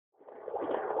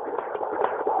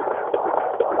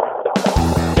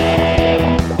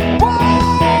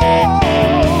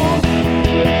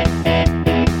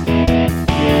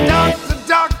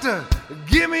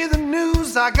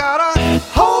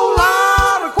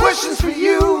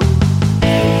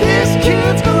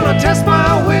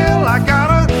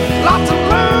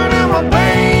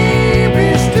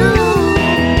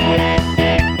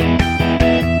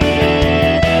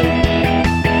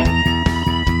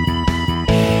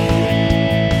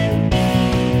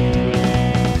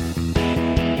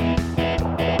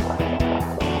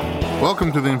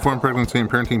Welcome to the Informed Pregnancy and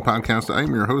Parenting Podcast.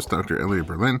 I'm your host, Dr. Elliot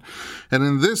Berlin. And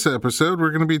in this episode,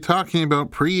 we're going to be talking about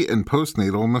pre- and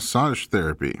postnatal massage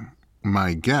therapy.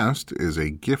 My guest is a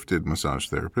gifted massage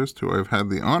therapist who I've had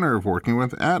the honor of working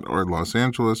with at our Los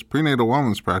Angeles prenatal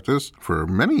wellness practice for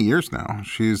many years now.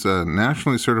 She's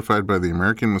nationally certified by the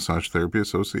American Massage Therapy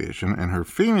Association, and her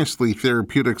famously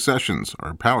therapeutic sessions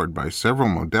are powered by several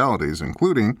modalities,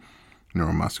 including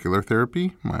neuromuscular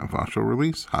therapy, myofascial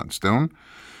release, hot stone,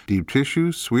 deep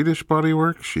tissue, Swedish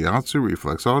bodywork, shiatsu,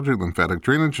 reflexology, lymphatic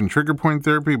drainage, and trigger point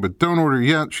therapy. But don't order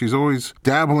yet. She's always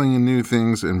dabbling in new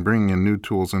things and bringing in new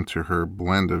tools into her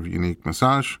blend of unique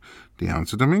massage.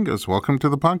 Deonza Dominguez, welcome to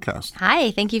the podcast.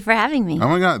 Hi, thank you for having me. Oh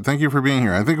my God, thank you for being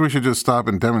here. I think we should just stop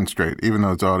and demonstrate, even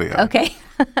though it's audio. Okay.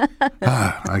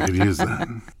 I could use that.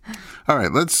 All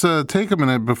right, let's take a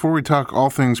minute before we talk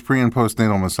all things pre- and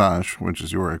postnatal massage, which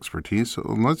is your expertise. So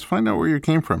let's find out where you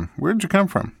came from. Where did you come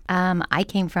from? I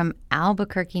came from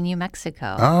Albuquerque, New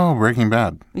Mexico. Oh, Breaking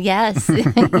Bad. Yes,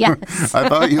 yes. I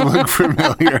thought you looked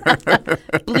familiar.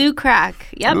 Blue Crack,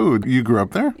 yep. Ooh, you grew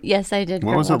up there? Yes, I did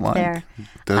What grow was it up like? there.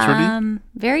 Deserty?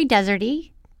 Very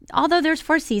deserty. Although there's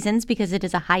 4 seasons because it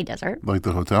is a high desert. Like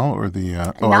the hotel or the...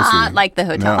 I Not see. like the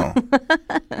hotel.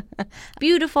 No.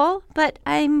 Beautiful, but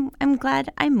I'm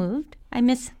glad I moved. I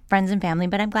miss friends and family,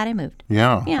 but I'm glad I moved.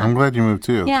 Yeah, Yeah. I'm glad you moved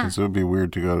too. Yeah. Because it would be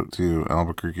weird to go to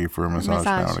Albuquerque for a massage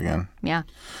now and again. Yeah.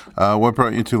 What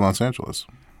brought you to Los Angeles?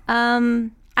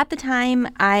 At the time,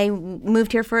 I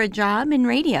moved here for a job in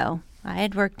radio. I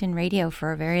had worked in radio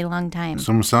for a very long time.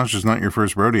 So massage is not your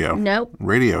first rodeo. Nope.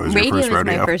 Radio is Radio your first is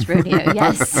rodeo. my first rodeo,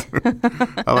 yes.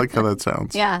 I like how that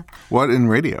sounds. Yeah. What in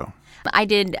radio? I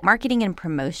did marketing and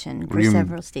promotion for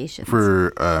several stations.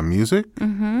 For music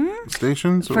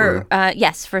stations? For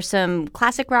yes, for some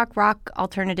classic rock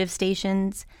alternative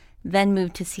stations. Then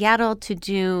moved to Seattle to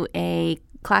do a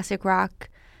classic rock.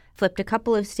 Flipped a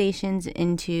couple of stations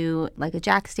into like a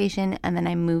jack station, and then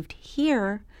I moved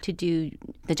here to do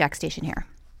the jack station here.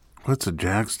 What's a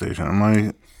jack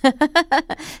station?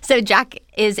 So jack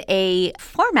is a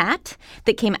format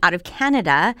that came out of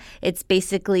Canada. It's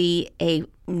basically a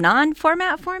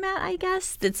non-format, I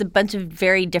guess. It's a bunch of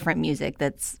very different music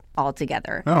that's all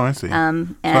together. Oh, I see. So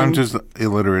I'm just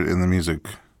illiterate in the music.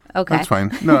 Okay. That's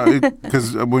fine. No,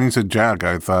 because when you said jack,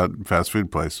 I thought fast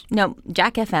food place. No,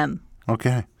 Jack FM.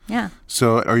 Okay. Yeah.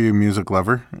 So are you a music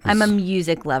lover? I'm a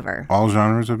music lover. All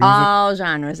genres of music? All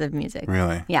genres of music.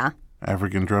 Really? Yeah.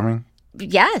 African drumming?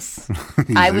 Yes.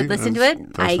 You I see? would listen to That's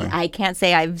it. fascinating. I can't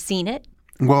say I've seen it.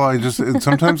 Well,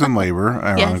 sometimes in labor,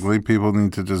 ironically, people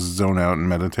need to just zone out and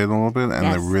meditate a little bit. And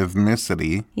Yes. the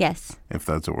rhythmicity, Yes. if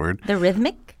that's a word, The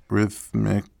rhythmic?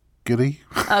 rhythmicity,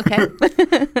 Okay.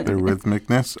 the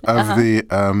rhythmicness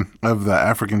of the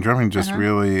African drumming just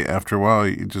really, after a while,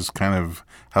 it just kind of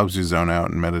helps you zone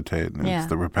out and meditate. And Yeah. It's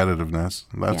the repetitiveness.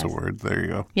 That's a Yes. word. There you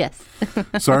go. Yes.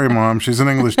 Sorry, Mom. She's an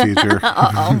English teacher.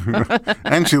 Uh-oh.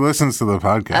 And she listens to the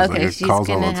podcast. Okay, I get she's calls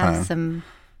all going the to have time. some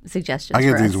suggestions I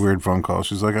get for these us. weird phone calls.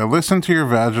 She's like, I listened to your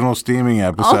vaginal steaming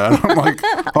episode. I'm like,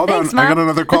 hold Thanks, on, I got Mom.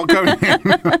 another call coming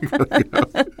in.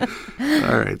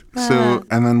 All right. So,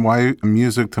 and then why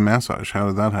music to massage? How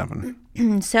did that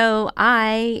happen? So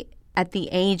I, at the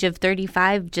age of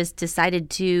 35, just decided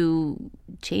to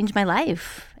change my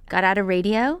life. Got out of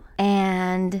radio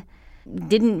and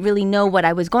didn't really know what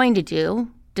I was going to do.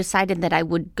 Decided that I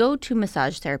would go to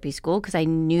massage therapy school because I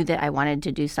knew that I wanted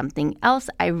to do something else.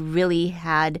 I really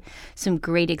had some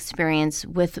great experience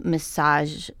with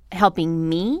massage helping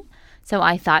me. So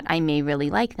I thought I may really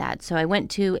like that. So I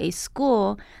went to a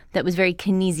school that was very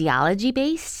kinesiology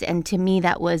based. And to me,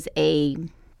 that was a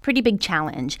pretty big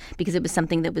challenge because it was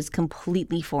something that was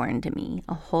completely foreign to me,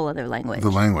 a whole other language.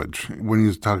 The language. When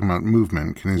you're talking about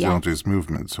movement, kinesiology is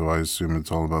movement. So I assume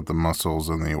it's all about the muscles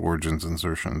and the origins,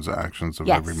 insertions, actions of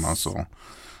every muscle.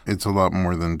 It's a lot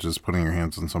more than just putting your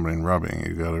hands on somebody and rubbing.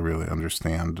 You got to really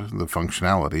understand the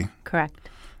functionality. Correct.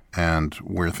 And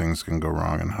where things can go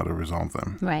wrong and how to resolve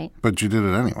them. Right. But you did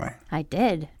it anyway. I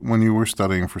did. When you were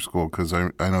studying for school, because I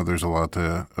know there's a lot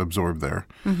to absorb there,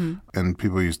 and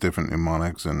people use different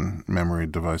mnemonics and memory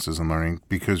devices in learning.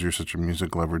 Because you're such a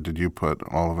music lover, did you put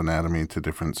all of anatomy to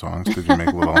different songs? Did you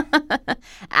make little...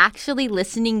 Actually,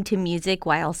 listening to music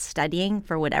while studying,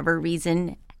 for whatever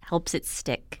reason, helps it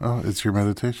stick. Oh, it's your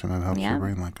meditation. It helps your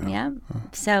brain like that. Yeah.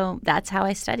 So that's how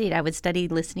I studied. I would study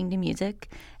listening to music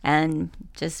and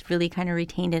just really kind of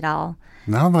retained it all.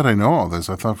 Now that I know all this,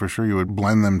 I thought for sure you would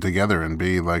blend them together and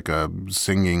be like a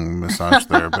singing massage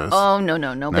therapist. Oh, no.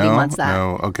 Nobody wants that.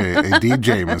 No, okay. A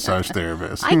DJ massage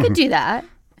therapist. I could do that.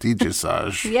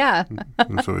 DJ-sage. Yeah.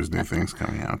 There's always new things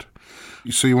coming out.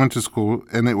 So you went to school,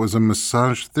 and it was a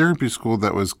massage therapy school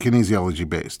that was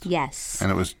kinesiology-based. Yes.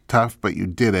 And it was tough, but you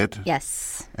did it.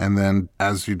 Yes. And then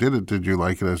as you did it, did you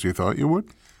like it as you thought you would?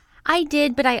 I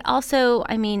did, but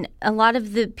I mean, a lot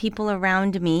of the people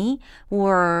around me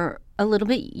were a little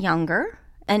bit younger.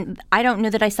 And I don't know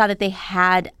that I saw that they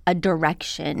had a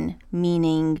direction,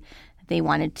 meaning they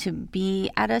wanted to be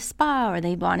at a spa or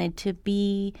they wanted to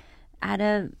be at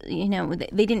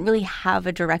they didn't really have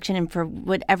a direction. And for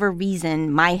whatever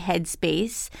reason, my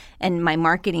headspace and my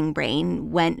marketing brain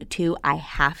went to, I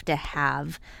have to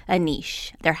have a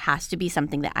niche. There has to be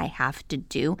something that I have to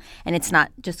do. And it's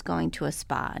not just going to a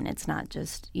spa, and it's not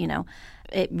just,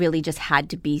 it really just had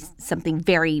to be something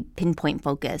very pinpoint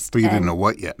focused. But you didn't know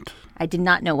what yet. I did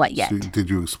not know what yet. So did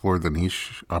you explore the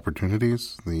niche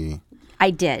opportunities, the I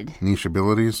did. niche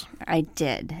abilities? I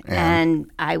did.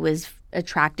 And I was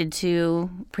attracted to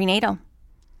prenatal.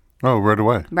 Oh, right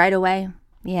away. Right away,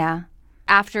 yeah.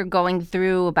 After going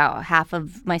through about half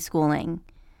of my schooling,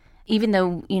 even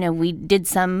though, we did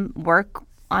some work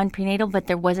on prenatal, but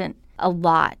there wasn't a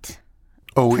lot.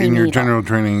 Oh, prenatal. In your general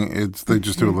training, they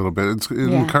just do a little bit. It's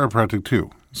in chiropractic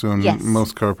too. So in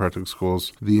most chiropractic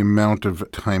schools, the amount of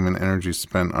time and energy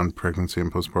spent on pregnancy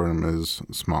and postpartum is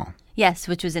small. Yes,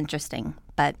 which was interesting,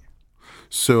 but...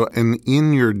 So, and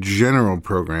in your general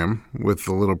program, with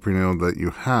the little prenatal that you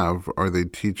have, are they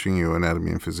teaching you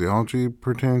anatomy and physiology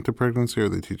pertaining to pregnancy? Are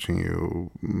they teaching you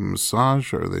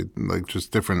massage? Are they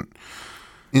just different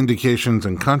indications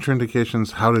and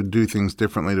contraindications, how to do things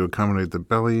differently to accommodate the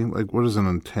belly? What does it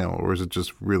entail, or is it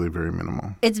just really very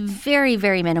minimal? It's very,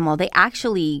 very minimal. They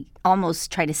actually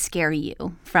almost try to scare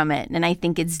you from it, and I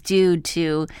think it's due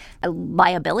to a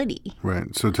liability.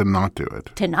 Right, so to not do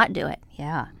it. To not do it,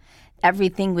 yeah.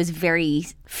 Everything was very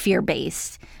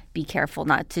fear-based. Be careful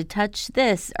not to touch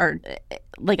this. Or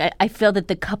I feel that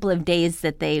the couple of days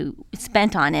that they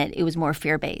spent on it, it was more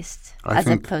fear-based as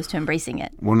opposed to embracing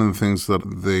it. One of the things that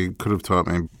they could have taught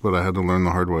me, but I had to learn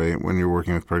the hard way when you're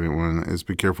working with pregnant women, is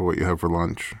be careful what you have for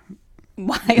lunch.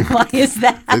 Why is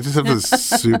that? They just have this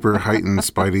super heightened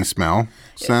spidey smell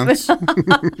sense.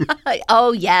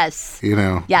 Oh, yes.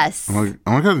 Yes. I'm like,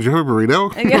 oh my God, did you have a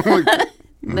burrito? I'm like,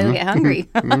 They get hungry.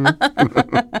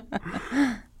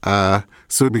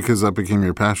 So because that became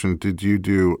your passion, did you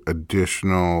do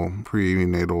additional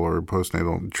prenatal or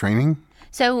postnatal training?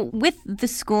 So with the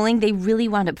schooling, they really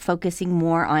wound up focusing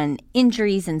more on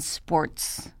injuries and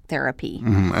sports therapy.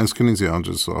 Mm-hmm. As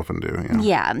kinesiologists often do, yeah.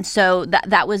 Yeah, so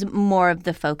that was more of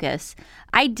the focus.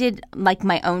 I did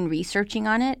my own researching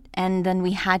on it, and then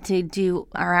we had to do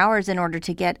our hours in order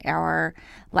to get our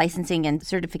licensing and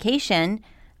certification.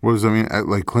 What does that mean?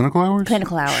 Like clinical hours?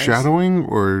 Clinical hours. Shadowing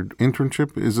or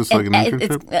internship? Is this like an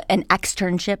internship? It's an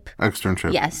externship.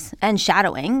 Externship. Yes, and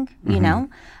shadowing,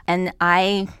 And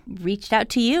I reached out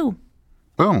to you.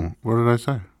 Oh, what did I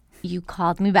say? You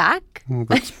called me back. Well,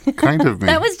 that's kind of me.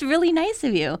 That was really nice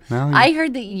of you. I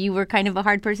heard that you were kind of a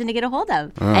hard person to get a hold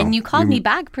of. Oh, and you called me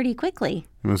back pretty quickly.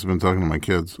 You must have been talking to my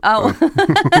kids. Oh.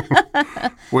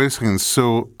 Wait a second.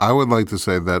 So I would like to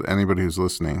say that anybody who's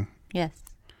listening. Yes.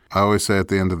 I always say at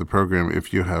the end of the program,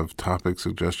 if you have topic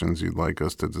suggestions you'd like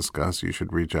us to discuss, you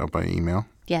should reach out by email.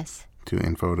 Yes. To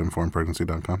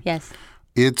info@informedpregnancy.com. Yes.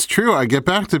 It's true. I get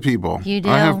back to people. You do.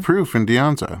 I have proof in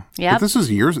Deonza. Yeah. But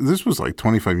this was like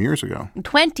 25 years ago.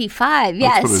 25,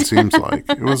 yes. That's what it seems like.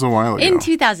 It was a while ago. In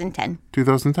 2010.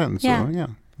 2010. So, yeah,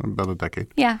 about a decade.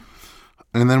 Yeah.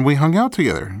 And then we hung out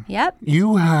together. Yep.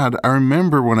 I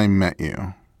remember when I met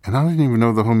you, and I didn't even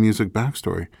know the whole music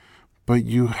backstory, but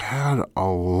you had a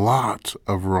lot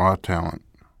of raw talent.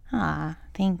 Ah,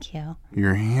 thank you.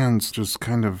 Your hands just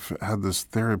kind of had this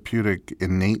therapeutic,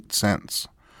 innate sense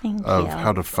of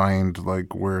how to find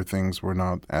where things were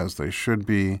not as they should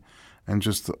be, and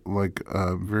just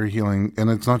very healing.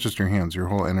 And it's not just your hands, your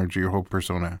whole energy, your whole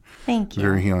persona. Thank you.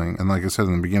 Very healing. And like I said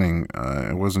in the beginning,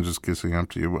 it wasn't just kissing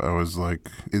up to you. I was like,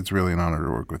 it's really an honor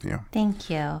to work with you. Thank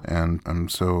you. And I'm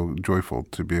so joyful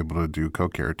to be able to do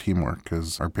co-care teamwork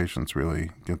because our patients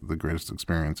really get the greatest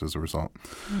experience as a result.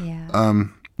 Yeah.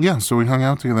 Yeah, so we hung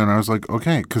out together, and I was like,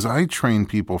 okay, because I train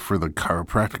people for the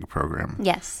chiropractic program.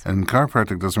 Yes. And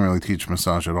chiropractic doesn't really teach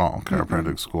massage at all,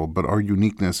 chiropractic school, but our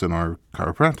uniqueness in our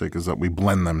chiropractic is that we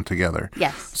blend them together.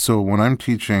 Yes. So when I'm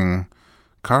teaching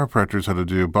chiropractors how to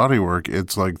do body work,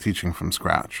 it's like teaching from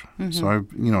scratch. Mm-hmm.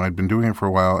 So I'd been doing it for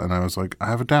a while, and I was like, I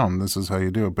have it down. This is how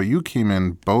you do it. But you came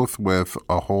in both with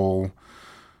a whole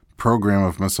program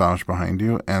of massage behind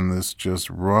you and this just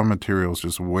raw materials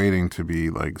just waiting to be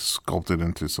sculpted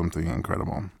into something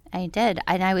incredible. I did.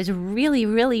 And I was really,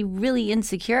 really, really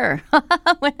insecure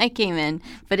when I came in.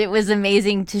 But it was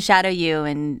amazing to shadow you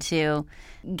and to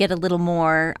get a little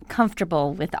more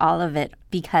comfortable with all of it,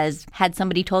 because had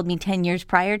somebody told me 10 years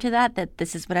prior to that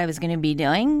this is what I was going to be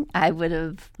doing, I would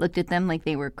have looked at them like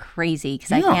they were crazy,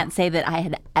 because I can't say that I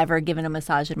had ever given a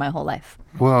massage in my whole life.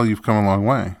 Well, you've come a long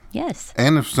way. Yes.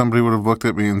 And if somebody would have looked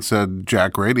at me and said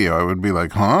Jack Radio, I would be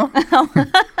like, huh?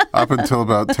 Up until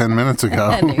about 10 minutes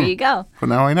ago. There you go. But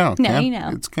now I know. Now you know.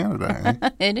 It's Canada. Eh?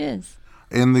 It is.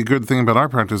 And the good thing about our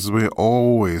practice is we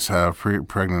always have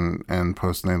pregnant and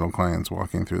postnatal clients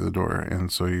walking through the door.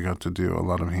 And so you got to do a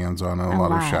lot of hands-on and a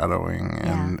lot of shadowing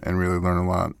and really learn a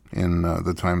lot in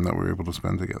the time that we're able to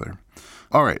spend together.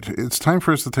 All right. It's time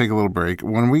for us to take a little break.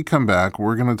 When we come back,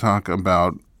 we're going to talk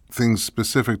about things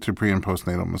specific to pre- and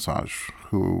postnatal massage.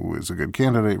 Who is a good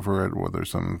candidate for it, what are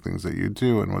some things that you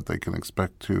do, and what they can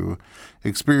expect to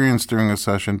experience during a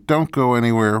session. Don't go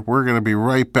anywhere. We're going to be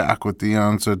right back with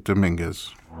Dianza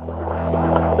Dominguez.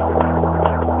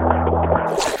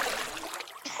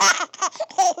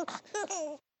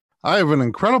 I have an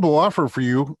incredible offer for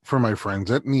you for my friends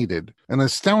at Needed. An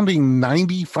astounding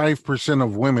 95%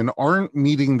 of women aren't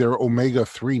meeting their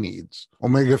omega-3 needs.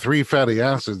 Omega-3 fatty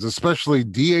acids, especially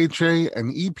DHA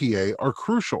and EPA, are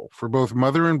crucial for both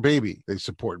mother and baby. They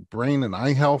support brain and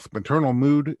eye health, maternal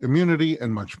mood, immunity,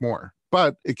 and much more.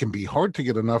 But it can be hard to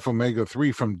get enough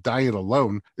omega-3 from diet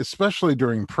alone, especially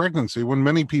during pregnancy when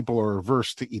many people are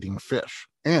averse to eating fish.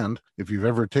 And if you've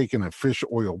ever taken a fish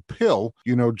oil pill,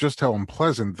 you know just how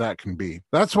unpleasant that can be.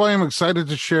 That's why I'm excited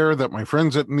to share that my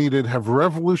friends at Needed have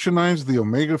revolutionized the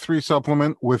omega-3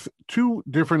 supplement with 2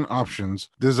 different options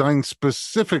designed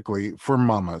specifically for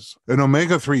mamas. An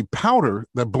omega-3 powder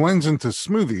that blends into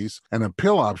smoothies and a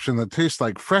pill option that tastes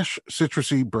like fresh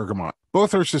citrusy bergamot.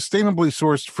 Both are sustainably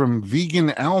sourced from vegan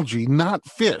algae, not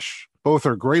fish. Both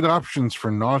are great options for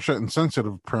nausea and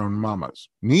sensitive-prone mamas.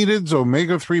 Needed's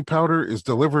omega-3 powder is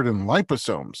delivered in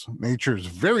liposomes, nature's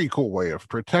very cool way of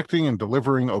protecting and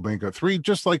delivering omega-3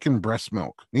 just like in breast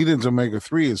milk. Needed's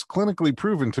omega-3 is clinically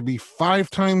proven to be 5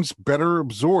 times better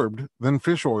absorbed than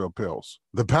fish oil pills.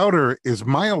 The powder is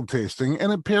mild-tasting,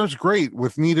 and it pairs great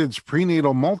with Needed's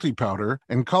prenatal multi-powder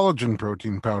and collagen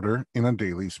protein powder in a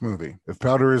daily smoothie. If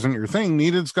powder isn't your thing,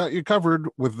 Needed's got you covered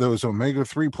with those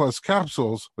omega-3 plus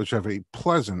capsules, which have a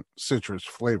pleasant citrus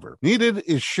flavor. Needed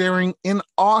is sharing an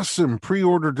awesome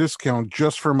pre-order discount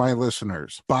just for my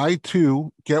listeners. Buy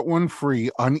 2, get 1 free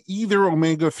on either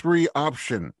omega-3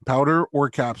 option, powder or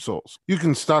capsules. You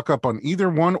can stock up on either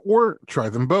one or try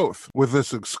them both. With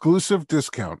this exclusive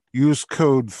discount, use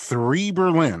code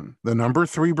 3Berlin, the number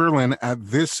 3Berlin at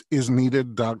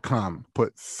thisisneeded.com.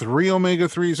 Put 3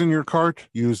 omega-3s in your cart,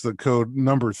 use the code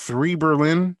number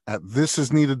 3Berlin at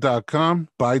thisisneeded.com.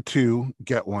 Buy 2,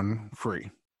 get 1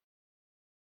 free.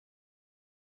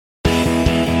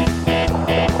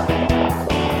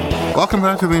 Welcome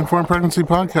back to the Informed Pregnancy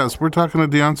Podcast. We're talking to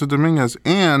Dianza Dominguez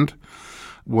and,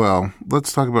 well,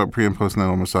 let's talk about pre- and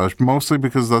postnatal massage, mostly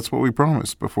because that's what we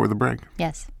promised before the break.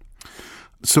 Yes.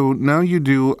 So now you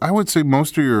do, I would say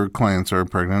most of your clients are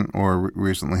pregnant or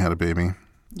recently had a baby.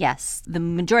 Yes. The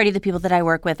majority of the people that I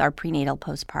work with are prenatal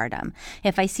postpartum.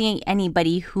 If I see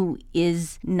anybody who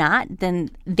is not, then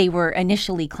they were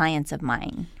initially clients of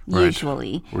mine,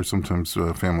 usually. Or sometimes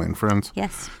family and friends.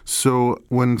 Yes. So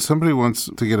when somebody wants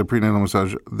to get a prenatal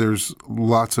massage, there's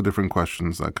lots of different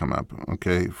questions that come up.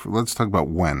 Okay, let's talk about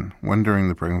when. When during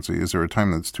the pregnancy? Is there a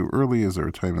time that's too early? Is there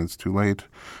a time that's too late?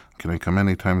 Can I come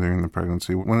anytime during the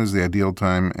pregnancy? When is the ideal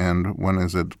time? And when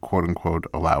is it, quote unquote,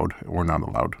 allowed or not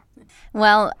allowed?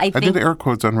 Well, I did air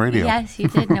quotes on radio. Yes, you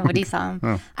did. Nobody saw them.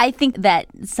 Oh. I think that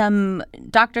some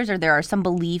doctors, or there are some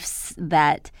beliefs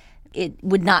that it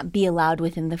would not be allowed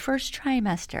within the first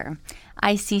trimester.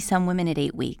 I see some women at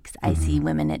 8 weeks. I see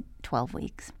women at 12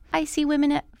 weeks. I see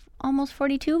women at almost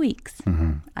 42 weeks.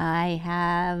 Mm-hmm. I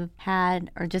have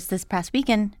had, or just this past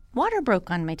weekend, water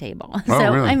broke on my table. Oh,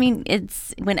 so, really? I mean,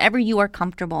 it's whenever you are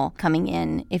comfortable coming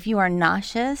in. If you are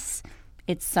nauseous,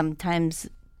 it's sometimes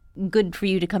good for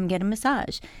you to come get a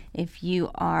massage. If you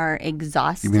are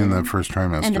exhausted. You mean in that first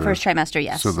trimester? In the first trimester,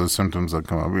 yes. So the symptoms that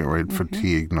come up, right? Mm-hmm.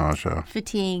 Fatigue, nausea.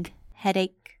 Fatigue,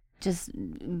 headache, just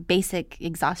basic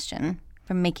exhaustion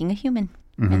from making a human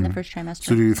in the first trimester.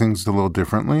 So do you do things a little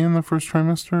differently in the first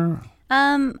trimester?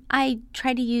 I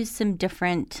try to use some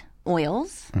different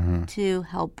oils to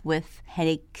help with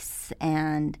headaches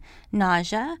and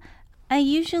nausea. I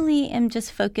usually am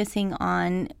just focusing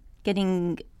on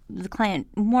getting the client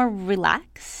more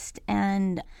relaxed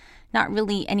and not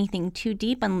really anything too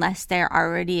deep unless they're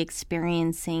already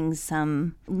experiencing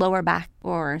some lower back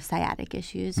or sciatic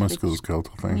issues.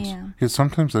 Musculoskeletal things. Yeah.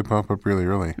 Sometimes they pop up really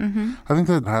early. Mm-hmm. I think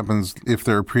that happens if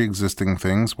there are pre-existing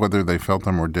things, whether they felt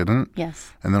them or didn't.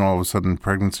 Yes. And then all of a sudden,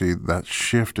 pregnancy, that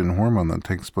shift in hormone that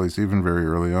takes place even very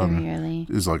early on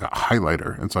is like a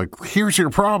highlighter. It's like, here's your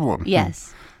problem.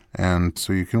 Yes. And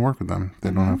so you can work with them.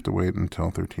 They don't have to wait until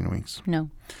 13 weeks. No.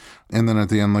 And then at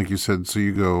the end, like you said, so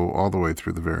you go all the way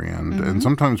through the very end. And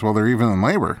sometimes while they're even in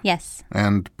labor. Yes.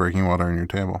 And breaking water on your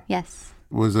table. Yes.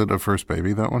 Was it a first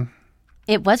baby, that one?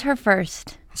 It was her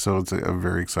first. So it's a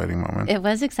very exciting moment. It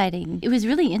was exciting. It was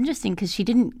really interesting because she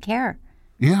didn't care.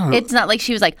 Yeah. It's not like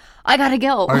she was like, I got to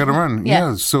go. I got to run.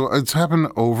 Yeah. So it's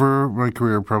happened over my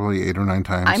career probably 8 or 9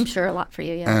 times. I'm sure a lot for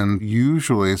you, yeah. And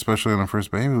usually, especially on a first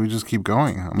baby, we just keep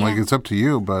going. I'm like, it's up to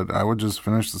you, but I would just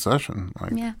finish the session.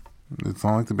 Like, it's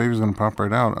not like the baby's going to pop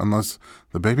right out unless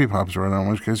the baby pops right out, in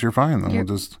which case you're fine. Then we'll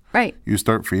just, you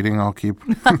start feeding, I'll keep.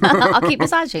 I'll keep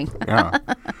massaging. Yeah.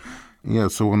 Yeah,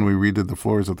 so when we redid the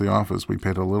floors at the office, we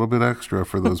paid a little bit extra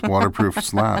for those waterproof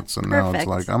slats. And now it's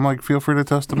like, I'm like, feel free to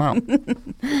test them out.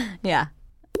 Yeah.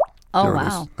 Oh, there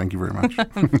wow. It is. Thank you very much.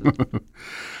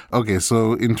 Okay,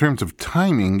 so in terms of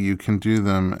timing, you can do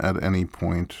them at any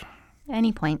point.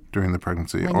 Any point. During the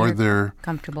pregnancy. When Are there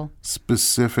comfortable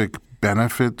specific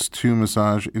benefits to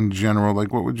massage in general?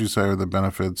 Like, what would you say are the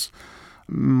benefits,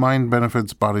 mind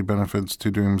benefits, body benefits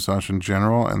to doing massage in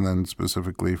general, and then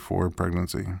specifically for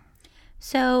pregnancy?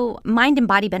 So mind and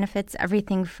body benefits,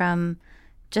 everything from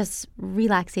just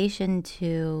relaxation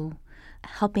to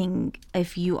helping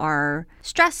if you are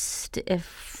stressed,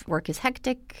 if work is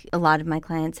hectic. A lot of my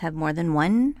clients have more than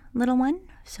one little one.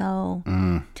 So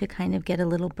to kind of get a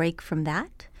little break from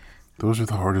that. Those are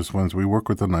the hardest ones. We work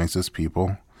with the nicest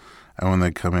people. And when they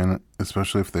come in,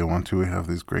 especially if they want to, we have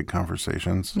these great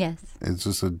conversations. Yes. It's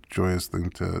just a joyous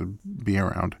thing to be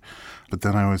around. But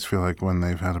then I always feel like when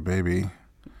they've had a baby,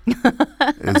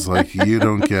 it's like you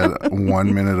don't get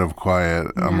 1 minute of quiet.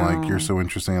 No. I'm like, you're so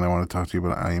interesting and I want to talk to you,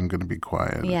 but I am going to be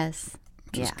quiet. Yes.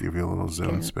 Just give you a little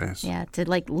zone space. Yeah, to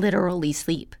like literally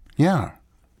sleep. Yeah.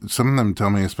 Some of them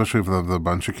tell me, especially if they have a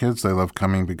bunch of kids, they love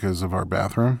coming because of our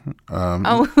bathroom.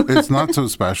 It's not so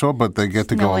special, but they get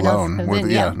to go alone.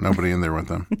 Nobody in there with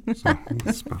them. So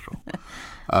it's special.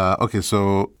 Okay,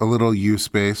 so a little you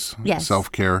space,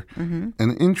 self-care. Mm-hmm.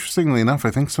 And interestingly enough, I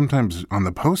think sometimes on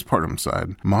the postpartum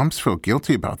side, moms feel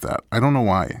guilty about that. I don't know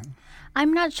why.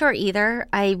 I'm not sure either.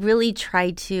 I really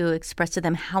try to express to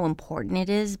them how important it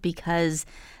is because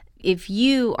if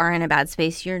you are in a bad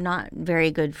space, you're not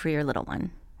very good for your little one.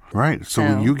 Right.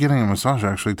 So you getting a massage,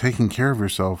 actually taking care of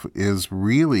yourself is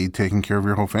really taking care of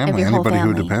your whole family, anybody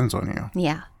who depends on you.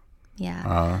 Yeah.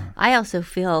 Yeah. I also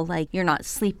feel like you're not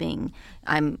sleeping.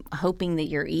 I'm hoping that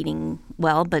you're eating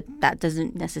well, but that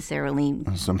doesn't necessarily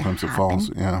sometimes happen. It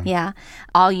falls, yeah. Yeah.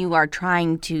 All you are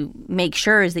trying to make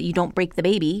sure is that you don't break the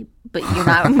baby, but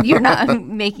you're not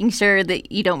making sure that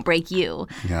you don't break you.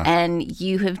 Yeah. And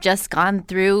you have just gone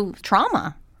through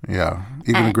trauma. Yeah.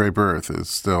 Even a great birth is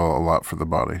still a lot for the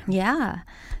body. Yeah.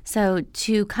 So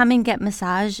to come and get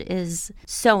massage is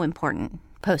so important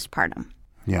postpartum.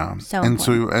 Yeah. So and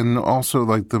important. and also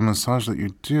like the massage that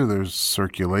you do, there's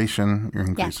circulation. You're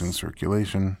increasing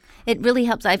circulation. It really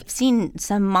helps. I've seen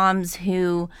some moms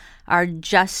who are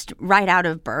just right out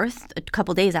of birth, a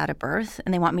couple days out of birth,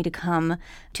 and they want me to come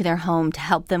to their home to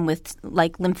help them with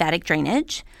like lymphatic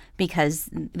drainage because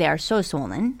they are so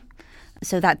swollen.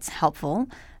 So that's helpful.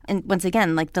 And once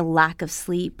again, like the lack of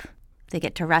sleep, they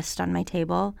get to rest on my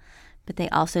table, but they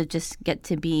also just get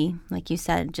to be, like you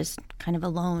said, just kind of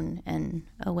alone and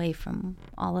away from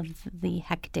all of the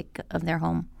hectic of their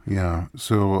home. Yeah.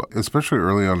 So especially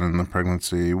early on in the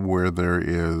pregnancy where there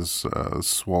is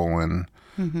swollen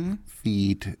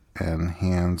feet and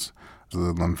hands,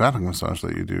 the lymphatic massage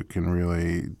that you do can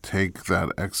really take that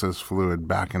excess fluid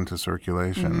back into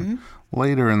circulation.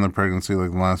 Later in the pregnancy,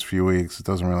 like the last few weeks, it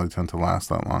doesn't really tend to last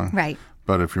that long. Right.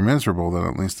 But if you're miserable, then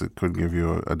at least it could give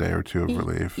you a day or two of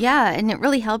relief. Yeah, and it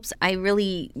really helps. I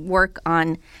really work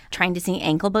on trying to see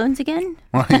ankle bones again.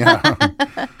 Well, yeah.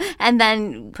 And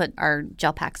then put our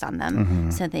gel packs on them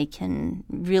so they can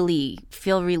really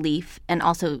feel relief and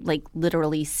also like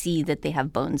literally see that they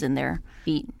have bones in their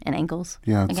feet and ankles.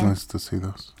 Yeah, it's nice to see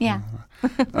those. Yeah.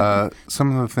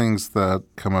 Some of the things that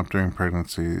come up during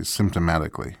pregnancy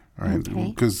symptomatically, right?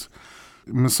 Because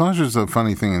massage is a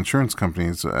funny thing. Insurance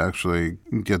companies actually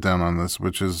get down on this,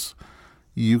 which is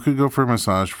you could go for a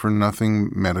massage for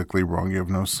nothing medically wrong. You have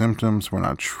no symptoms. We're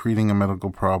not treating a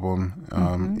medical problem.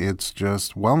 It's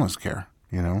just wellness care.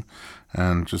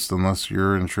 And just unless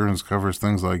your insurance covers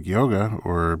things like yoga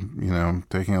or,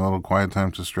 taking a little quiet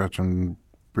time to stretch and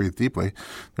breathe deeply,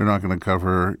 they're not going to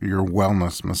cover your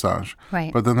wellness massage.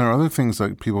 Right. But then there are other things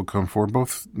that people come for,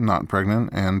 both not pregnant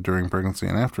and during pregnancy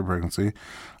and after pregnancy,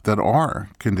 that are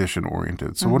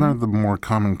condition-oriented. So what are the more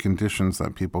common conditions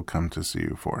that people come to see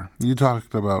you for? You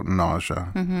talked about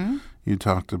nausea. You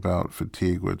talked about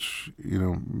fatigue, which,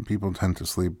 people tend to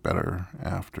sleep better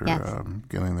after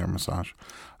getting their massage.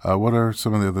 What are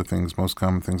some of the other things, most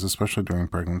common things, especially during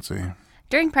pregnancy?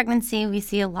 During pregnancy, we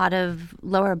see a lot of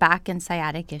lower back and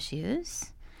sciatic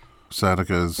issues.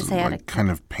 Sciatica is like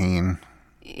kind of pain.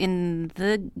 In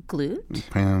the glute.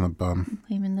 Pain in the bum.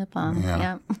 Pain in the bum,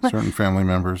 yeah. Certain family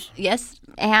members. Yes,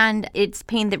 and it's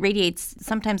pain that radiates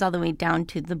sometimes all the way down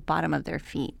to the bottom of their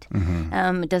feet.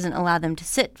 It doesn't allow them to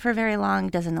sit for very long,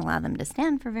 doesn't allow them to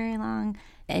stand for very long.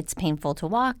 It's painful to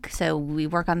walk, so we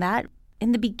work on that.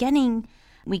 In the beginning,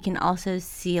 we can also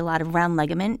see a lot of round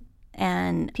ligament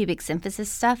and pubic symphysis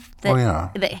stuff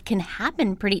that can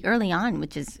happen pretty early on,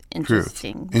 which is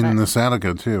interesting. In the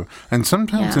sciatica, too. And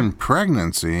sometimes in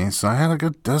pregnancy,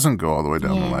 sciatica doesn't go all the way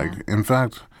down the leg. In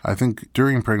fact, I think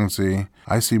during pregnancy,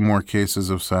 I see more cases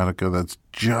of sciatica that's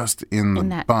just in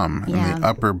the bum, in the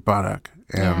upper buttock.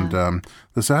 And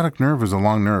the sciatic nerve is a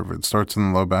long nerve. It starts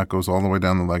in the low back, goes all the way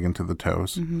down the leg into the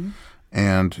toes.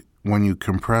 And when you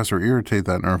compress or irritate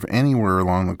that nerve anywhere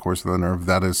along the course of the nerve,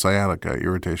 that is sciatica,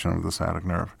 irritation of the sciatic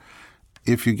nerve.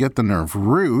 If you get the nerve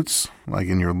roots, like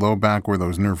in your low back where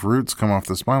those nerve roots come off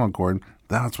the spinal cord,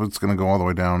 that's what's going to go all the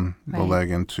way down the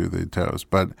leg into the toes.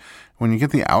 But when you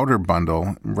get the outer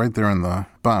bundle right there in the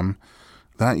bum,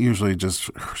 that usually just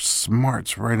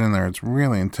smarts right in there. It's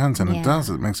really intense, and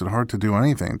it makes it hard to do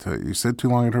anything. You sit too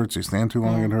long, it hurts. You stand too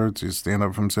long, it hurts. You stand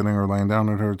up from sitting or laying down,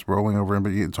 it hurts. Rolling over,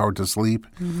 but it's hard to sleep.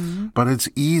 But it's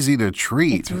easy to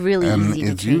treat. It's really easy to treat. And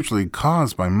it's usually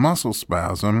caused by muscle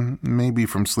spasm, maybe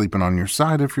from sleeping on your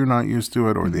side if you're not used to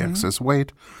it, or the excess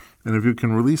weight. And if you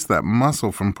can release that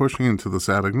muscle from pushing into the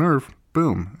sciatic nerve,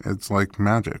 boom, it's like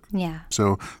magic. Yeah.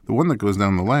 So the one that goes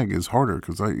down the leg is harder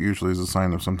because that usually is a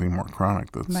sign of something more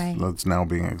chronic that's now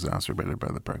being exacerbated by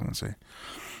the pregnancy.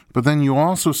 But then you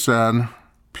also said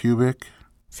pubic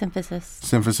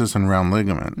symphysis and round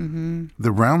ligament.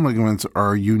 The round ligaments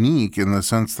are unique in the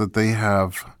sense that they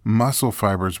have muscle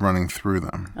fibers running through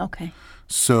them. Okay.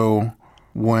 So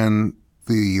when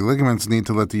the ligaments need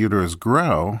to let the uterus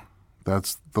grow,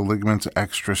 that's the ligaments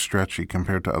extra stretchy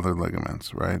compared to other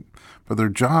ligaments, right? But their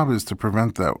job is to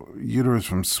prevent that uterus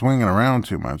from swinging around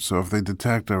too much. So if they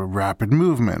detect a rapid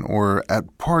movement or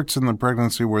at parts in the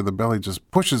pregnancy where the belly just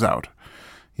pushes out,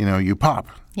 you pop.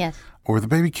 Yes. Or the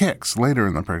baby kicks later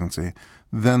in the pregnancy,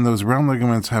 then those round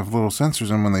ligaments have little sensors,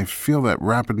 and when they feel that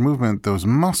rapid movement, those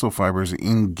muscle fibers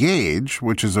engage,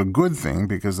 which is a good thing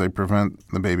because they prevent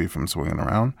the baby from swinging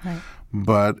around. Right.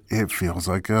 But it feels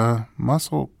like a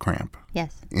muscle cramp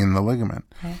in the ligament.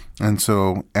 Right. And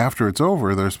so after it's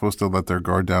over, they're supposed to let their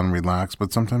guard down and relax,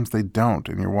 but sometimes they don't,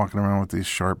 and you're walking around with these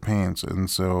sharp pains. And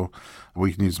so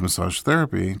we can use massage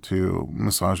therapy to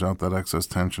massage out that excess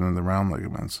tension in the round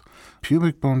ligaments.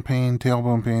 Pubic bone pain,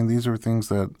 tailbone pain, these are things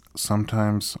that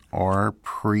sometimes are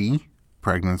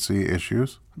pre-pregnancy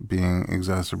issues being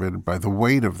exacerbated by the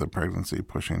weight of the pregnancy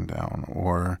pushing down,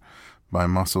 or by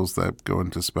muscles that go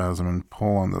into spasm and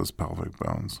pull on those pelvic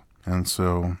bones. And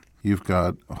so you've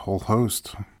got a whole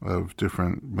host of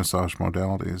different massage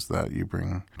modalities that you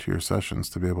bring to your sessions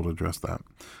to be able to address that.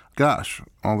 Gosh,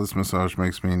 all this massage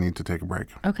makes me need to take a break.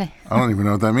 Okay. I don't even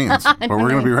know what that means, but we're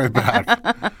going to be right back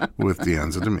with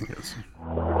Deanza Dominguez.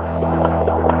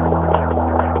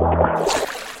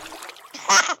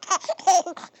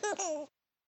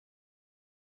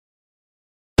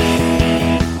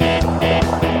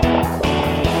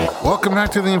 Welcome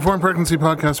back to the Informed Pregnancy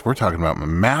Podcast. We're talking about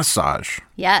massage.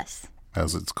 Yes.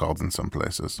 As it's called in some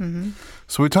places.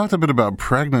 So we talked a bit about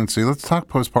pregnancy. Let's talk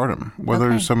postpartum. What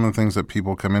are some of the things that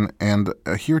people come in? And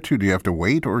here, too, do you have to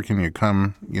wait, or can you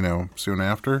come, soon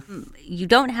after? You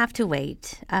don't have to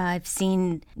wait. I've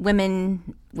seen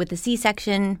women with a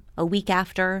C-section a week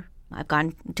after. I've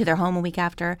gone to their home a week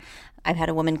after. I've had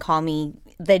a woman call me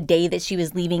the day that she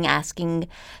was leaving, asking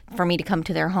for me to come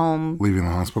to their home. Leaving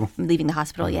the hospital? Leaving the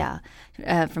hospital, yeah.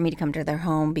 For me to come to their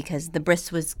home because the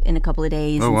bris was in a couple of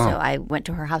days. Oh, wow. So I went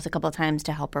to her house a couple of times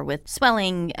to help her with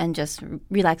swelling and just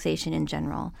relaxation in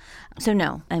general. So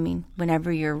no,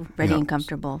 whenever you're ready and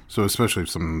comfortable. So especially if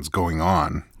something's going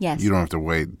on, you don't have to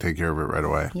wait. Take care of it right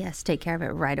away. Yes, take care of it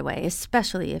right away,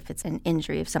 especially if it's an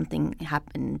injury, if something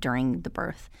happened during the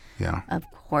birth. Yeah. Of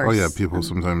course. Oh, yeah. People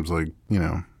sometimes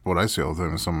what I see all the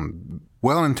time is some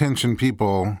well-intentioned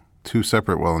people two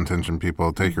separate well-intentioned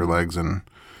people take your legs and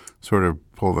sort of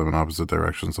pull them in opposite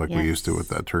directions like we used to with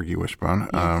that turkey wishbone.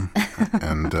 Yes.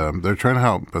 And they're trying to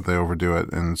help, but they overdo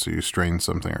it. And so you strain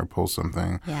something or pull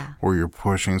something, or you're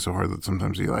pushing so hard that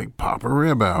sometimes you like pop a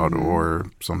rib out or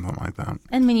something like that.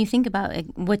 And when you think about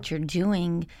what you're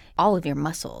doing, all of your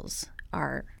muscles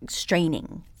are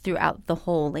straining throughout the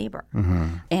whole labor.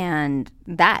 And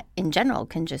that in general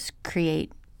can just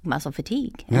create muscle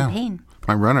fatigue and pain.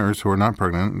 My runners who are not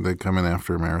pregnant, they come in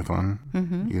after a marathon,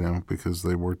 because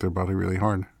they work their body really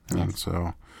hard. And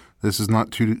so this is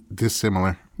not too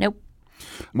dissimilar. Nope.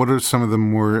 What are some of the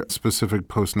more specific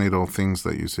postnatal things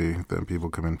that you see that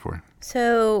people come in for?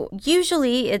 So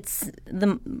usually it's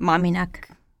the mommy neck,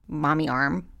 mommy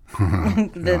arm,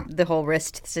 the whole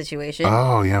wrist situation.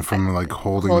 Oh, yeah, from like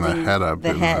holding the head up.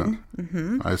 The head.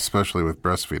 Especially with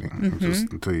breastfeeding,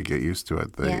 just until you get used to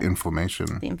it, the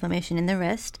inflammation. The inflammation in the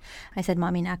wrist. I said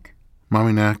mommy neck.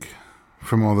 Mommy neck,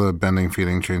 from all the bending,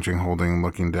 feeding, changing, holding,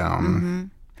 looking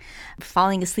down.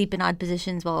 Falling asleep in odd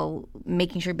positions while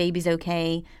making sure baby's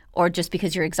okay, or just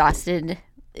because you're exhausted.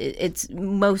 It's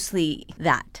mostly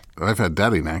that. I've had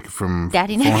daddy neck from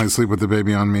falling asleep with the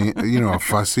baby on me. A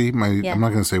fussy. I'm not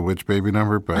going to say which baby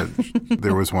number, but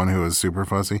there was one who was super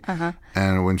fussy.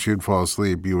 And when she would fall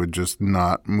asleep, you would just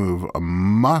not move a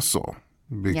muscle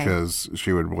because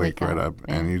she would wake right up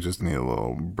and you just need a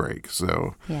little break.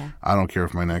 So I don't care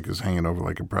if my neck is hanging over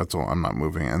like a pretzel. I'm not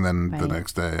moving. And then the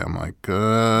next day, I'm like,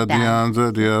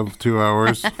 Deonza, do you have 2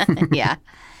 hours?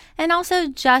 And also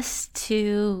just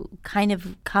to kind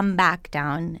of come back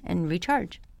down and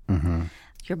recharge.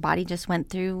 Your body just went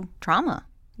through trauma.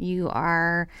 You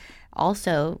are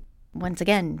also, once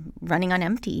again, running on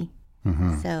empty.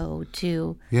 So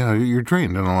you're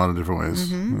drained in a lot of different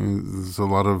ways. There's a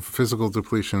lot of physical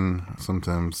depletion.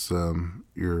 Sometimes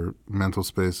your mental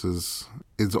space is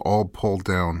all pulled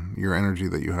down. Your energy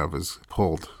that you have is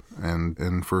pulled.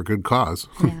 And for a good cause.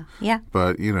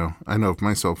 But, I know if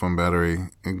my cell phone battery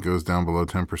it goes down below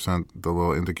 10%, the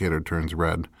little indicator turns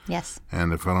red. Yes.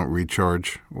 And if I don't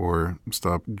recharge or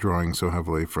stop drawing so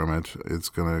heavily from it, it's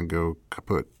going to go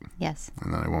kaput. Yes.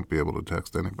 And then I won't be able to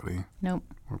text anybody. Nope.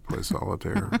 Or play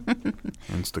solitaire or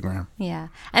Instagram. Yeah.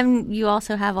 And you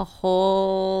also have a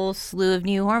whole slew of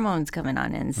new hormones coming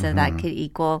on in, so that could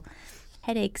equal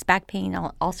headaches, back pain,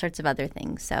 all sorts of other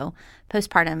things. So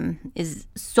postpartum is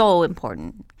so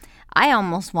important. I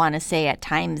almost want to say at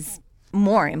times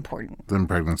more important. Than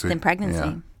pregnancy.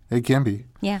 Yeah. It can be.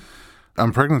 Yeah.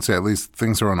 On pregnancy, at least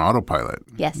things are on autopilot.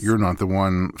 Yes. You're not the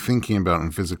one thinking about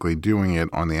and physically doing it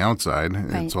on the outside.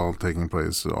 Right. It's all taking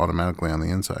place automatically on the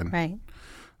inside. Right.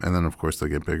 And then, of course, they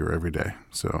get bigger every day.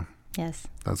 So yes,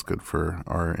 that's good for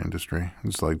our industry.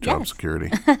 It's like job security.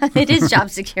 It is job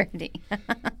security.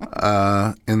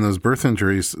 In those birth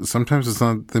injuries, sometimes it's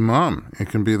not the mom. It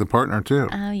can be the partner, too.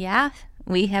 Oh, yeah.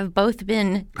 We have both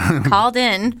been called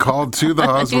in. Called to the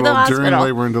hospital during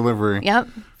labor and delivery. Yep,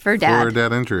 for dad. For a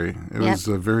dad injury. It was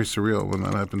very surreal when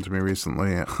that happened to me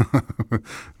recently.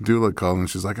 Doula called and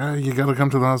she's like, you got to come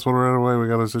to the hospital right away. We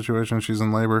got a situation. She's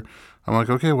in labor. I'm like,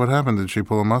 okay, what happened? Did she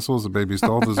pull a muscle? Is the baby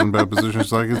stalled? Is in a bad position?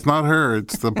 She's like, it's not her.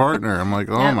 It's the partner. I'm like,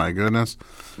 oh, my goodness.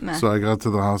 So I got to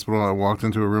the hospital. I walked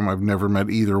into a room. I've never met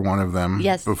either one of them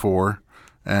before.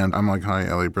 And I'm like, hi,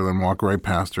 Ellie Berlin. Walk right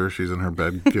past her. She's in her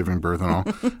bed giving birth and all.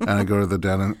 And I go to the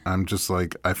dad and I'm just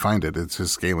like, I find it. It's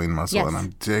his scalene muscle. Yes. And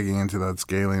I'm digging into that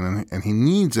scalene. And he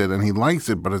needs it and he likes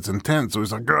it, but it's intense. So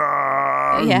he's like,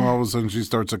 ah. And all of a sudden she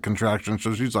starts a contraction.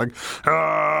 So she's like,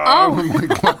 ah. Oh. I'm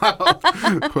like, wow.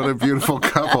 What a beautiful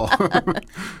couple.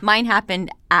 Mine happened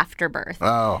after birth.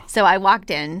 Oh. So I walked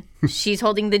in. She's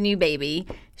holding the new baby.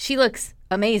 She looks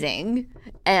amazing.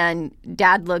 And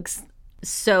dad looks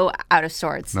so out of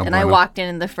sorts. And I walked in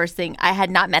and the first thing, I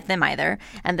had not met them either.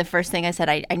 And the first thing I said,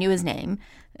 I knew his name.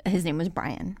 His name was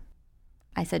Brian.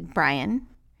 I said, Brian,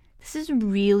 this is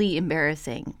really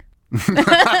embarrassing.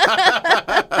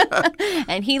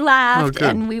 And he laughed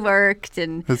and we worked.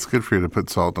 And it's good for you to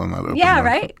put salt on that open mouth.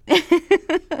 Right?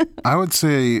 I would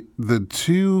say the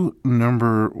two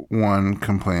number one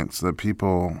complaints that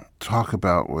people talk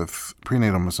about with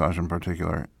prenatal massage in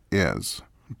particular is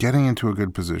getting into a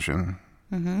good position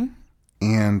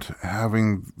and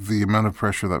having the amount of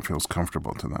pressure that feels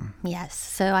comfortable to them. Yes.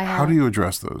 So how do you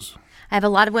address those? I have a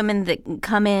lot of women that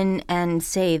come in and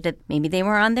say that maybe they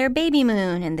were on their baby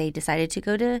moon and they decided to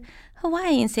go to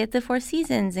Hawaii and stay at the Four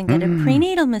Seasons and get a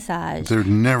prenatal massage. They're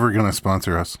never going to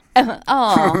sponsor us.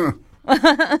 Oh,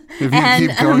 If you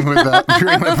keep going with that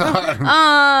train of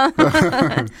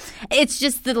thought. It's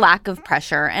just the lack of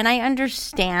pressure. And I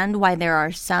understand why there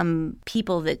are some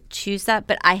people that choose that,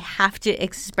 but I have to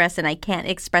express, and I can't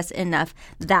express enough,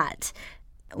 that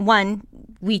one,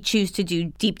 we choose to do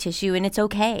deep tissue and it's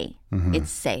okay.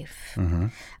 It's safe.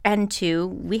 And two,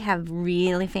 we have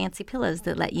really fancy pillows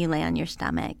that let you lay on your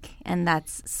stomach. And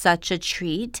that's such a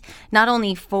treat, not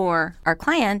only for our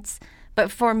clients, but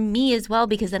for me as well,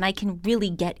 because then I can really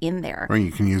get in there. Or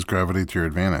you can use gravity to your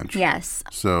advantage. Yes.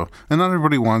 So, and not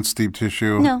everybody wants deep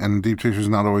tissue, No. and deep tissue is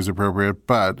not always appropriate,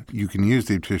 but you can use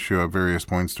deep tissue at various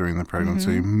points during the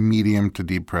pregnancy, medium to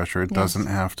deep pressure. It doesn't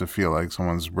have to feel like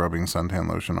someone's rubbing suntan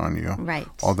lotion on you. Right.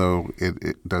 Although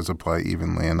it does apply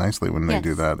evenly and nicely when they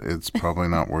do that. It's probably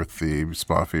not worth the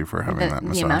spa fee for having that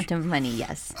massage. The amount of money,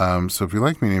 yes. So if you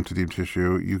like medium to deep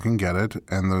tissue, you can get it,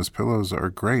 and those pillows are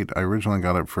great. I originally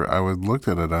got it looked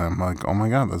at it, and I'm like, oh my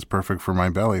God, that's perfect for my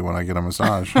belly when I get a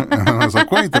massage. And then I was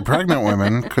like, wait, the pregnant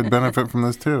women could benefit from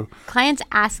this too. Clients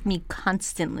ask me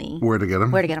constantly Where to get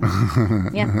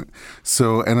them? Yeah.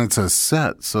 So, and it's a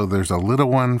set. So there's a little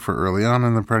one for early on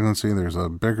in the pregnancy. There's a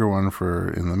bigger one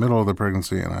for in the middle of the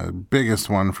pregnancy, and a biggest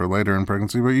one for later in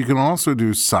pregnancy. But you can also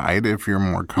do side if you're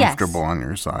more comfortable on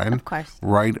your side. Of course.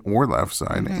 Right or left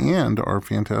side. And our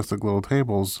fantastic little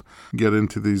tables get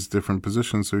into these different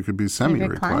positions. So it could be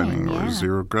semi-reclining or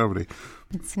zero gravity.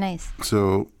 It's nice.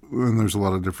 So, and there's a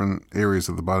lot of different areas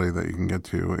of the body that you can get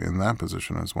to in that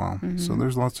position as well. So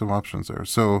there's lots of options there.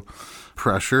 So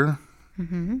pressure,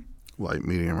 light,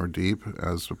 medium, or deep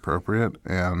as appropriate,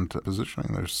 and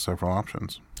positioning. There's several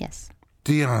options. Yes.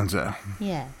 Deonza,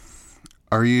 Yes.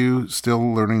 are you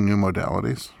still learning new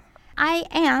modalities? I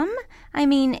am. I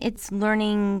mean, it's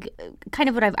learning kind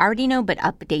of what I've already know, but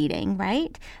updating,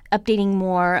 right? Updating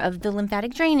more of the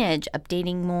lymphatic drainage,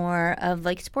 updating more of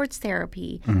like sports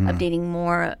therapy, updating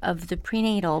more of the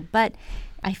prenatal. But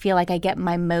I feel like I get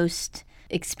my most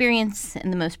experience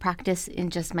and the most practice in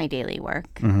just my daily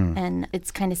work. And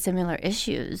it's kind of similar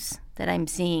issues that I'm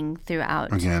seeing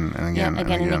throughout. Again and again.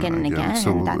 And again.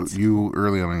 So you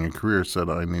early on in your career said,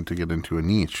 I need to get into a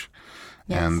niche.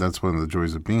 Yes. And that's one of the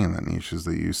joys of being in that niche is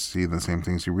that you see the same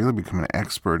things. You really become an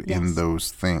expert in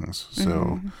those things.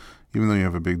 So even though you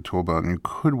have a big tool belt and you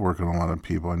could work on a lot of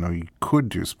people, I know you could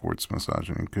do sports massage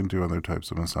and you could do other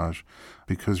types of massage,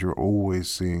 because you're always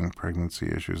seeing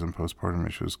pregnancy issues and postpartum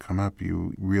issues come up,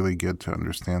 you really get to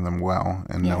understand them well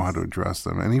and know how to address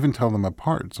them and even tell them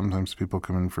apart. Sometimes people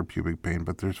come in for pubic pain,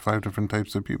 but there's 5 different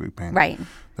types of pubic pain. Right.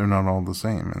 They're not all the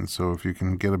same. And so if you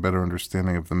can get a better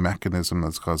understanding of the mechanism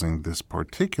that's causing this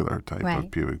particular type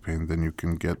of pubic pain, then you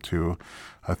can get to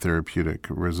a therapeutic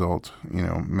result,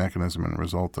 mechanism and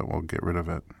result that will get rid of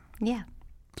it. Yeah.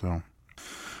 So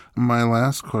my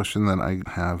last question that I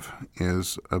have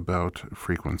is about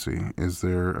frequency. Is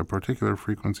there a particular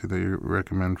frequency that you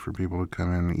recommend for people to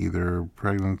come in either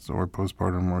pregnant or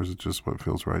postpartum, or is it just what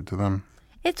feels right to them?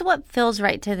 It's what feels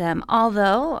right to them.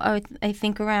 Although I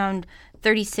think around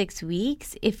 36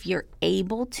 weeks, if you're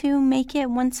able to make it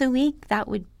once a week, that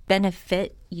would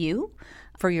benefit you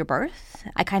for your birth.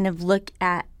 I kind of look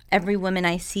at every woman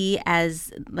I see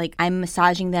as like I'm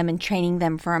massaging them and training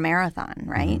them for a marathon,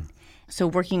 right? So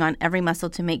working on every muscle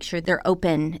to make sure they're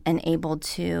open and able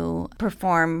to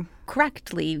perform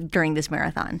correctly during this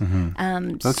marathon.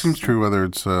 That seems true whether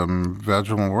it's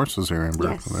vaginal or cesarean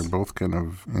birth. Yes. They're both kind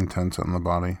of intense on the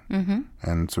body.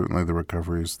 And certainly the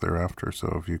recovery is thereafter.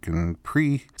 So if you can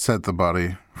pre-set the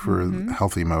body for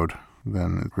healthy mode,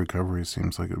 then recovery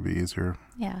seems like it would be easier.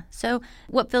 Yeah. So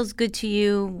what feels good to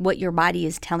you, what your body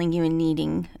is telling you and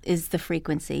needing is the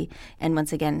frequency. And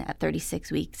once again, at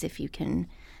 36 weeks, if you can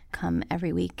come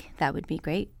every week, that would be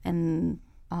great. And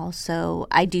also,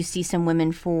 I do see some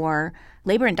women for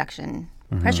labor induction,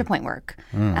 pressure point work.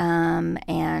 And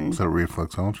is that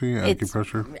reflexology,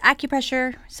 acupressure?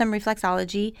 Acupressure, some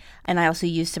reflexology, and I also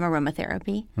use some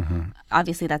aromatherapy.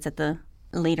 Obviously, that's at the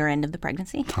later end of the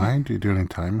pregnancy. Thai? Do you do any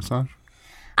Thai massage?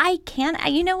 I can.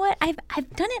 You know what? I've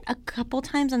done it a couple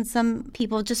times on some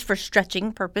people just for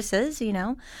stretching purposes,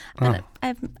 But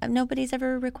nobody's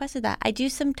ever requested that. I do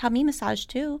some tummy massage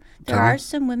too. There are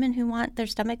some women who want their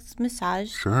stomachs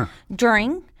massaged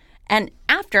during and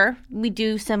after. We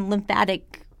do some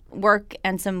lymphatic work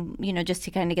and some, just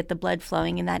to kind of get the blood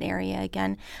flowing in that area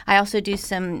again. I also do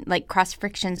some like cross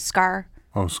friction scar.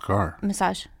 Oh, scar.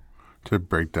 Massage. To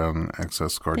break down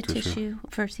excess scar The tissue. tissue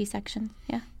for C-section,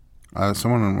 yeah.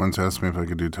 Someone once asked me if I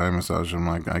could do Thai massage. I'm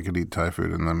like, I could eat Thai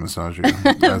food and then massage you.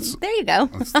 There you go.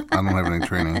 I don't have any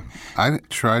training. I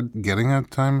tried getting a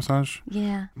Thai massage.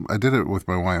 Yeah. I did it with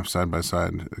my wife side by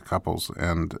side, couples,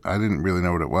 and I didn't really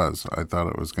know what it was. I thought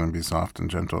it was going to be soft and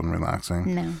gentle and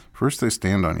relaxing. No. First, they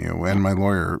stand on you, and my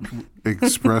lawyer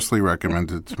expressly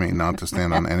recommended to me not to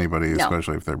stand on anybody,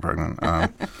 especially if they're pregnant.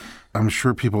 I'm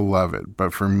sure people love it,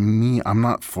 but for me, I'm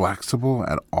not flexible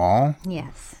at all.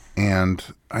 Yes. And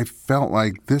I felt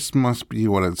like this must be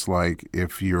what it's like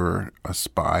if you're a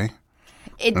spy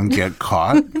and get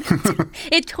caught.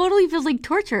 It totally feels like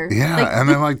torture. Yeah, and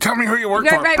they're like, tell me who you work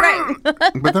for. Right.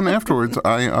 But then afterwards,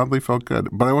 I oddly felt good.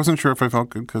 But I wasn't sure if I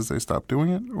felt good because they stopped doing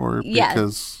it or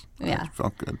because I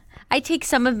felt good. I take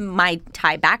some of my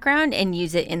Thai background and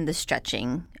use it in the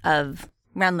stretching of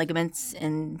round ligaments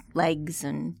and legs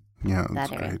and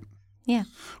that's area. great. Yeah.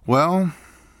 Well,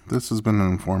 this has been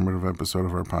an informative episode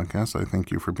of our podcast. I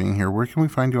thank you for being here. Where can we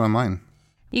find you online?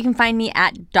 You can find me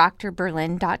at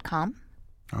drberlin.com.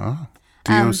 Oh,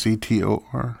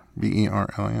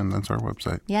 DOCTORBERLIN. That's our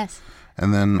website. Yes.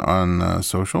 And then on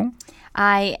social?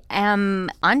 I am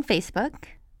on Facebook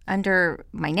under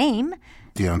my name.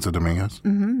 Deonza Dominguez.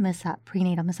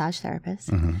 Prenatal massage therapist.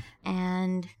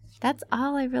 And that's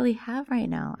all I really have right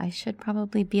now. I should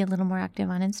probably be a little more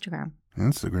active on Instagram.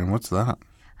 Instagram? What's that?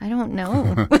 I don't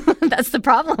know. That's the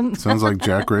problem. Sounds like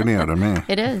Jack Radio to me.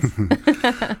 It is.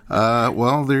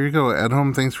 Well, there you go. At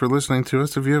home, thanks for listening to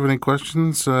us. If you have any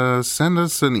questions, send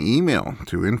us an email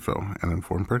to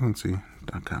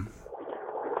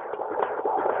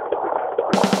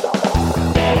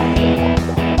info@informedpregnancy.com.